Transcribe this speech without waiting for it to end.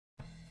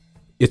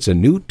It's a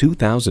new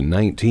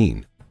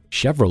 2019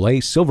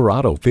 Chevrolet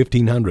Silverado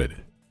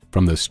 1500.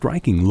 From the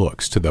striking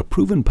looks to the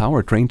proven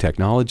powertrain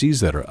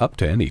technologies that are up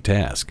to any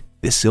task,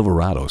 this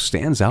Silverado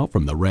stands out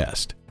from the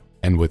rest.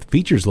 And with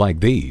features like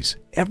these,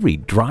 every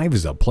drive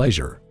is a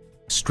pleasure.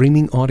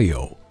 Streaming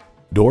audio,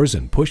 doors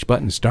and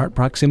push-button start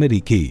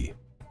proximity key,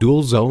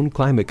 dual-zone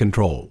climate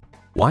control,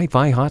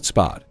 Wi-Fi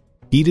hotspot,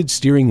 heated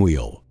steering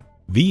wheel,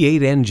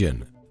 V8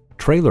 engine,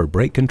 trailer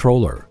brake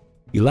controller,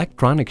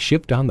 electronic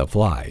shift on the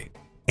fly,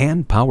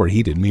 and power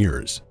heated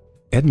mirrors.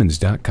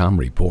 Edmunds.com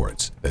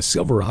reports the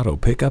Silverado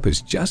pickup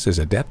is just as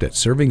adept at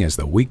serving as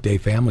the weekday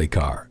family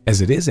car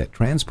as it is at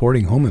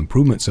transporting home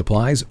improvement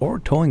supplies or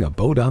towing a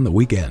boat on the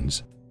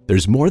weekends.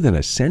 There's more than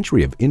a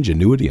century of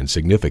ingenuity and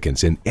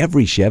significance in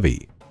every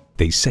Chevy.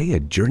 They say a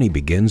journey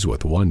begins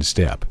with one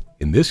step.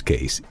 In this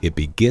case, it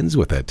begins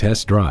with a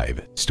test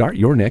drive. Start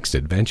your next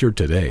adventure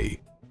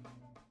today.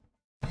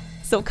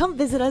 So come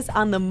visit us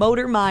on the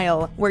Motor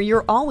Mile, where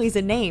you're always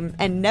a name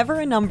and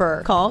never a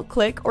number. Call,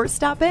 click, or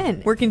stop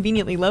in. We're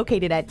conveniently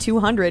located at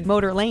 200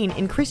 Motor Lane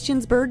in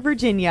Christiansburg,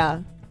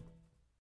 Virginia.